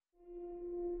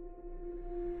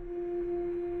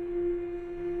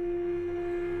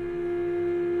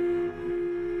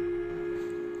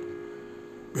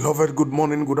Beloved, good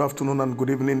morning, good afternoon, and good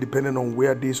evening, depending on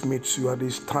where this meets you at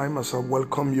this time, as I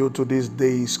welcome you to this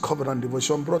day's Covenant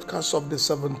Devotion broadcast of the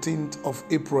 17th of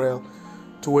April,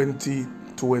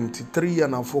 2023,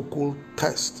 and our focal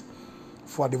text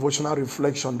for devotional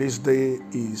reflection this day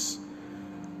is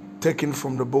taken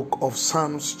from the book of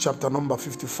Psalms, chapter number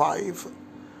 55,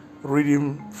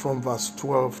 reading from verse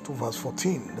 12 to verse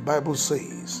 14. The Bible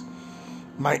says,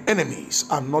 "My enemies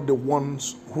are not the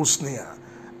ones who snare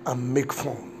and make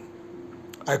fun.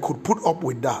 I could put up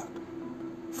with that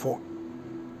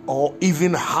or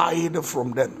even hide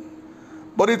from them.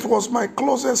 But it was my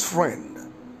closest friend,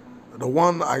 the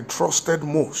one I trusted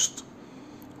most.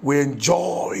 We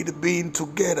enjoyed being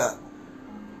together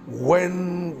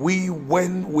when we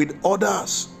went with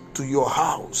others to your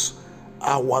house.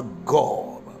 Our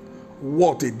God,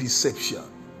 what a deception.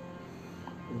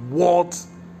 What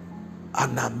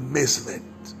an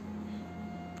amazement.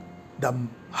 The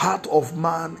heart of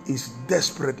man is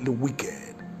desperately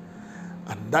wicked.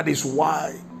 And that is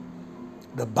why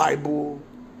the Bible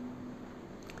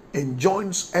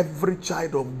enjoins every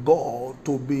child of God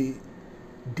to be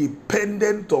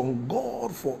dependent on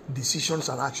God for decisions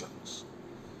and actions.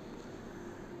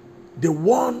 The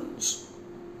ones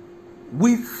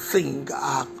we think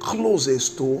are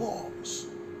closest to us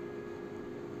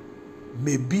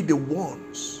may be the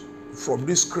ones from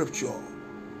this scripture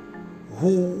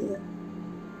who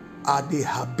are the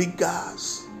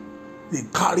habigars, the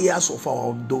carriers of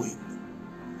our undoing.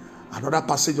 Another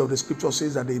passage of the scripture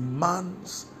says that a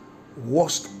man's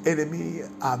worst enemy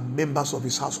are members of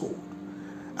his household.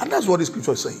 And that's what the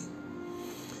scripture is saying.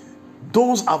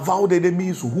 Those avowed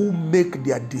enemies who make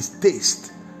their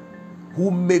distaste, who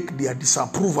make their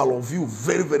disapproval of you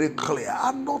very, very clear,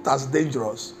 are not as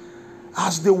dangerous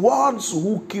as the ones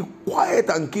who keep quiet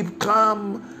and keep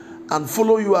calm and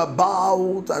follow you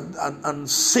about and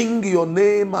sing your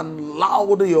name and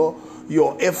laud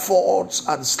your efforts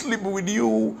and sleep with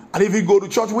you and even go to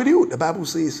church with you. The Bible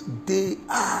says they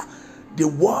are the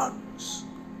ones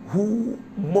who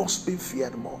must be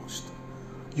feared most.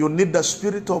 You need the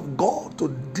Spirit of God to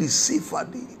decipher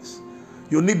this.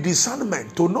 You need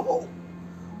discernment to know.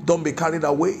 Don't be carried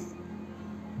away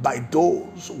by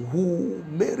those who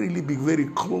may really be very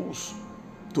close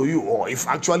to you, or if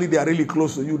actually they are really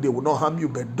close to you, they will not harm you.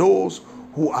 But those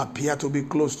who appear to be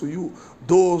close to you,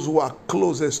 those who are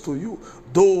closest to you,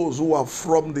 those who are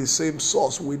from the same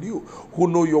source with you, who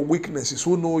know your weaknesses,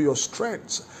 who know your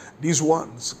strengths, these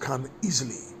ones can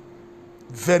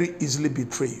very easily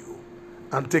betray you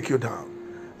and take you down.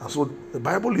 And so the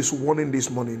Bible is warning this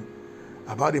morning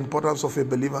about the importance of a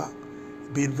believer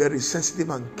being very sensitive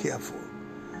and careful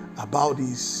about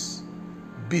his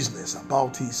business,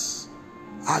 about his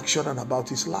action, and about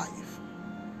his life.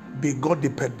 Be God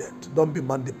dependent, don't be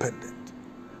man dependent.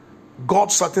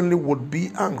 God certainly would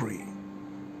be angry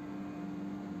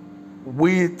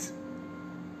with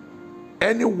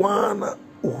anyone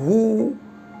who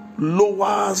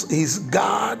lowers his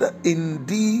guard in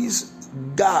these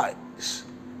guys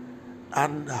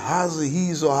and has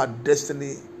his or her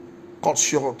destiny cut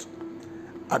short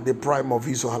at the prime of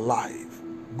his or her life.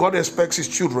 God expects his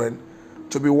children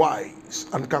to be wise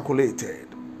and calculated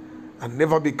and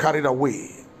never be carried away.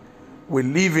 We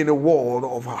live in a world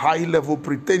of high-level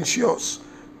pretentious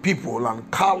people and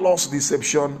callous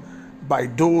deception by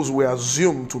those we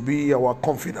assume to be our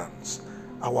confidants,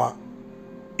 our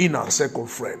inner circle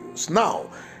friends. Now,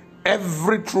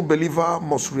 every true believer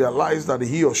must realize that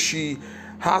he or she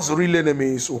has real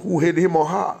enemies who hate him or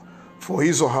her for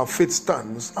his or her faith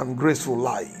stance and graceful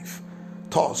life.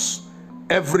 Thus,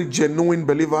 every genuine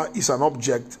believer is an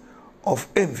object of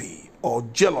envy or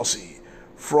jealousy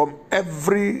from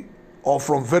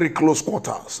very close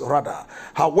quarters, rather.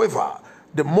 However,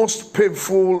 the most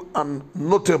painful and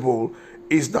notable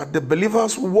is that the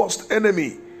believer's worst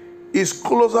enemy is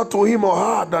closer to him or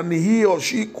her than he or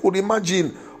she could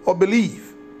imagine or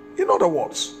believe. In other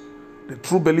words, the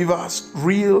true believer's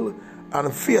real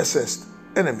and fiercest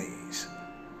enemies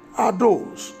are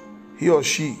those he or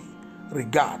she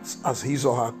regards as his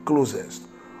or her closest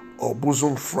or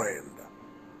bosom friend,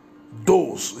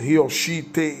 those he or she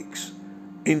takes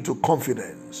into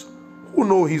confidence, who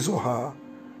know his or her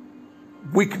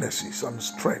weaknesses and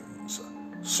strengths,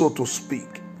 so to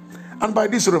speak. And by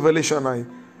this revelation, I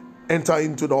enter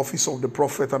into the office of the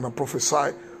prophet and I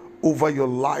prophesy over your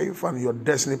life and your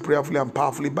destiny prayerfully and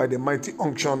powerfully by the mighty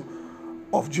unction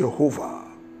of Jehovah.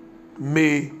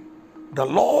 May the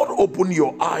Lord open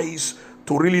your eyes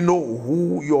to really know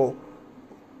who your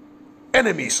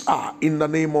enemies are in the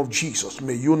name of Jesus.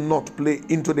 May you not play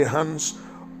into the hands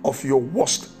of your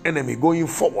worst enemy going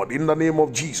forward in the name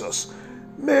of Jesus.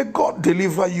 May God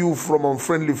deliver you from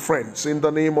unfriendly friends in the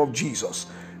name of Jesus.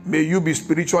 May you be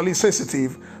spiritually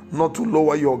sensitive, not to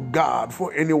lower your guard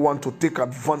for anyone to take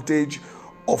advantage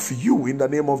of you in the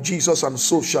name of Jesus, and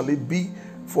so shall it be.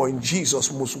 For in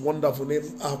Jesus' most wonderful name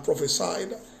I have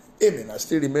prophesied. Amen. I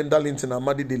still remain Darlington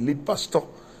Amadi, the lead pastor,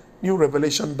 New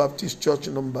Revelation Baptist Church,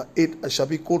 number 8,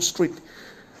 Ashabi Court Street,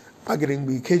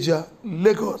 Agiringbi, Ikeja,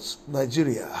 Lagos,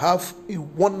 Nigeria. Have a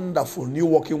wonderful new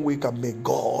working week, and may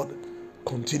God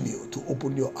continue to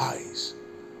open your eyes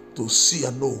to see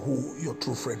and know who your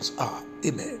true friends are.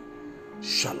 Amen.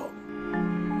 Shalom.